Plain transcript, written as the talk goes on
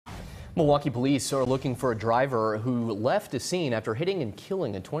Milwaukee police are looking for a driver who left the scene after hitting and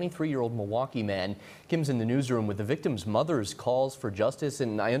killing a 23-year-old Milwaukee man. Kim's in the newsroom with the victim's mother's calls for justice,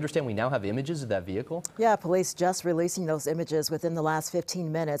 and I understand we now have images of that vehicle. Yeah, police just releasing those images within the last 15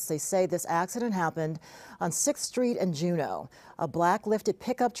 minutes. They say this accident happened on 6th Street in Juneau. A black lifted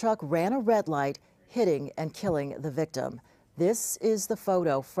pickup truck ran a red light, hitting and killing the victim. This is the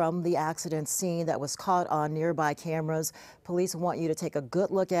photo from the accident scene that was caught on nearby cameras. Police want you to take a good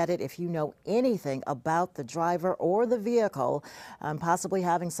look at it if you know anything about the driver or the vehicle, possibly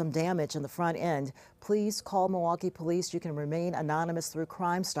having some damage in the front end. Please call Milwaukee Police. You can remain anonymous through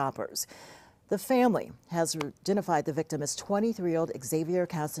Crime Stoppers. The family has identified the victim as 23-year-old Xavier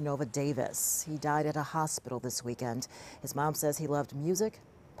Casanova Davis. He died at a hospital this weekend. His mom says he loved music,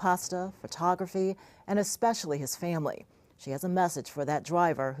 pasta, photography, and especially his family. She has a message for that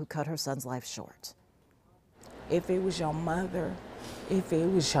driver who cut her son's life short. If it was your mother, if it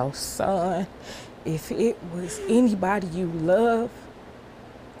was your son, if it was anybody you love,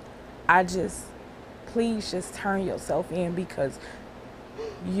 please just turn yourself in, because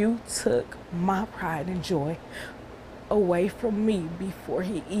you took my pride and joy away from me before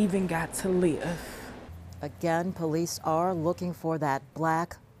he even got to live. Again, police are looking for that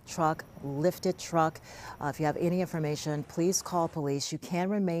black truck, lifted truck. If you have any information, please call police. You can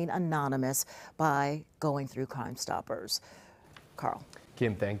remain anonymous by going through Crime Stoppers. Carl.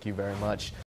 Kim, thank you very much.